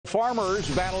Farmers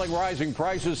battling rising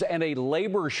prices and a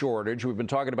labor shortage. We've been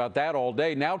talking about that all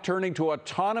day. Now turning to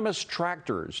autonomous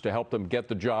tractors to help them get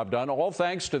the job done, all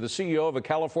thanks to the CEO of a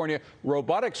California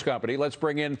robotics company. Let's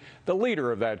bring in the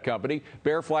leader of that company,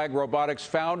 Flag Robotics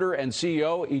founder and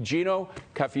CEO, Igino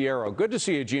Cafiero. Good to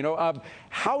see you, Igino.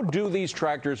 How do these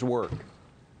tractors work?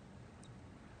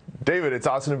 David, it's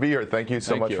awesome to be here. Thank you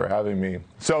so much for having me.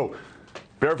 So,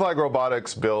 Flag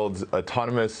Robotics builds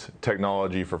autonomous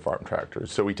technology for farm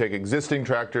tractors. So we take existing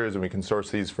tractors and we can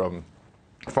source these from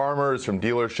farmers, from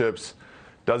dealerships.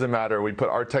 Doesn't matter. We put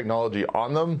our technology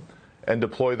on them and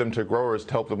deploy them to growers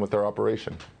to help them with their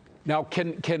operation. Now,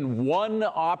 can one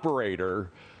operator,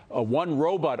 one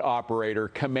robot operator,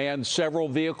 command several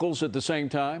vehicles at the same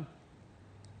time?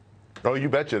 Oh, you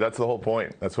betcha. That's the whole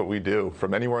point. That's what we do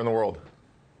from anywhere in the world.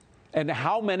 And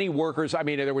how many workers? I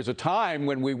mean, there was a time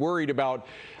when we worried about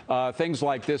things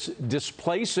like this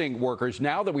displacing workers.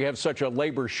 Now that we have such a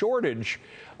labor shortage,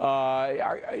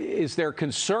 is there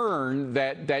concern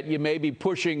that you may be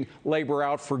pushing labor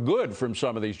out for good from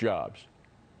some of these jobs?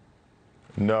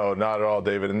 No, not at all,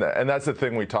 David. And that's the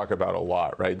thing we talk about a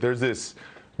lot, right? There's this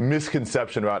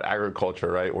misconception about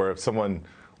agriculture, right, where if someone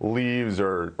leaves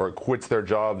or quits their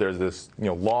job, there's this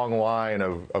long line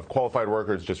of qualified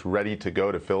workers just ready to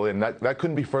go to fill in. That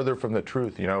couldn't be further from the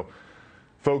truth.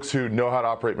 Folks who know how to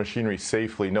operate machinery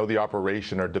safely, know the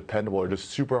operation, are dependable, are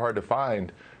just super hard to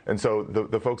find. And so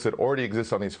the folks that already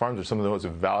exist on these farms are some of the most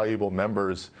valuable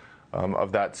members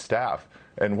of that staff.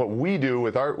 And what we do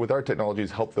with our technology is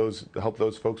help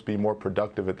those folks be more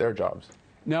productive at their jobs.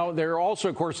 Now, there are also,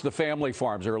 of course, the family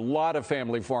farms. There are a lot of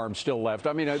family farms still left.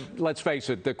 I mean, let's face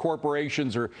it, the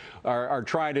corporations are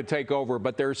trying to take over,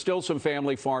 but there are still some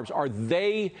family farms. Are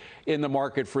they in the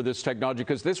market for this technology?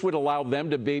 Because this would allow them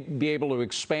to be able to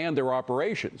expand their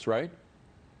operations, right?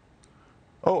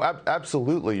 Oh,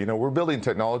 absolutely. We're building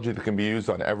technology that can be used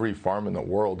on every farm in the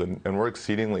world, and we're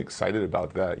exceedingly excited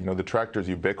about that. The tractor is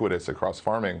ubiquitous across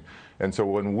farming, and so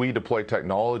when we deploy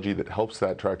technology that helps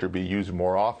that tractor be used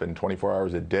more often, 24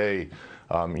 hours a day,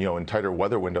 in tighter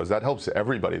weather windows, that helps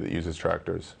everybody that uses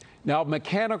tractors. Now,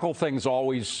 mechanical things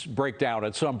always break down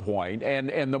at some point,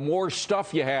 and the more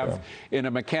stuff you have in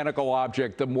a mechanical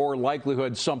object, the more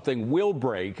likelihood something will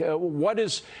break.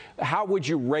 How would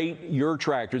you rate your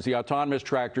tractors, the autonomous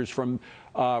tractors, from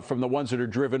the ones that are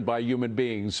driven by human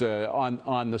beings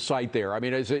on the site there? I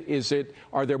mean,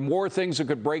 are there more things that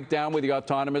could break down with the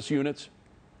autonomous units?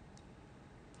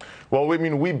 Well, I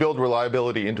mean, we build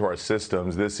reliability into our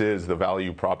systems. This is the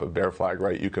value prop of Flag,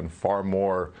 right? You can farm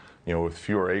more, with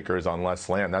fewer acres on less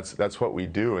land. That's what we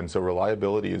do, and so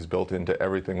reliability is built into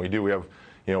everything we do. We have,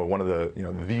 one of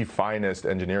the finest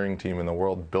engineering team in the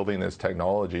world building this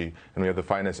technology, and we have the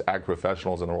finest ag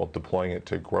professionals in the world deploying it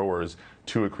to growers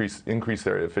to increase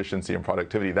their efficiency and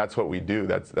productivity. That's what we do.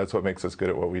 That's what makes us good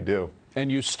at what we do.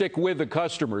 And you stick with the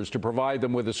customers to provide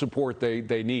them with the support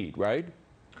they need, right?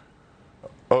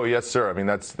 Oh, yes, sir. I mean,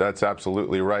 that's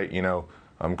absolutely right.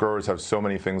 Growers have so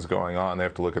many things going on. They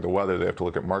have to look at the weather. They have to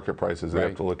look at market prices. They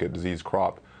have to look at disease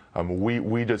crop.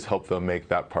 We just help them make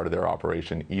that part of their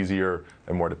operation easier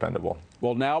and more dependable.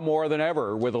 Well, now more than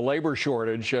ever, with a labor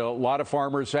shortage, a lot of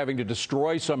farmers having to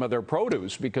destroy some of their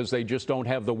produce because they just don't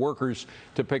have the workers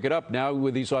to pick it up. Now,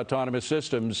 with these autonomous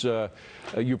systems,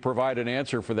 you provide an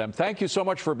answer for them. Thank you so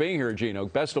much for being here,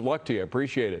 Igino. Best of luck to you.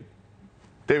 Appreciate it.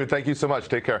 David, thank you so much.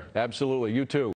 Take care. Absolutely. You too.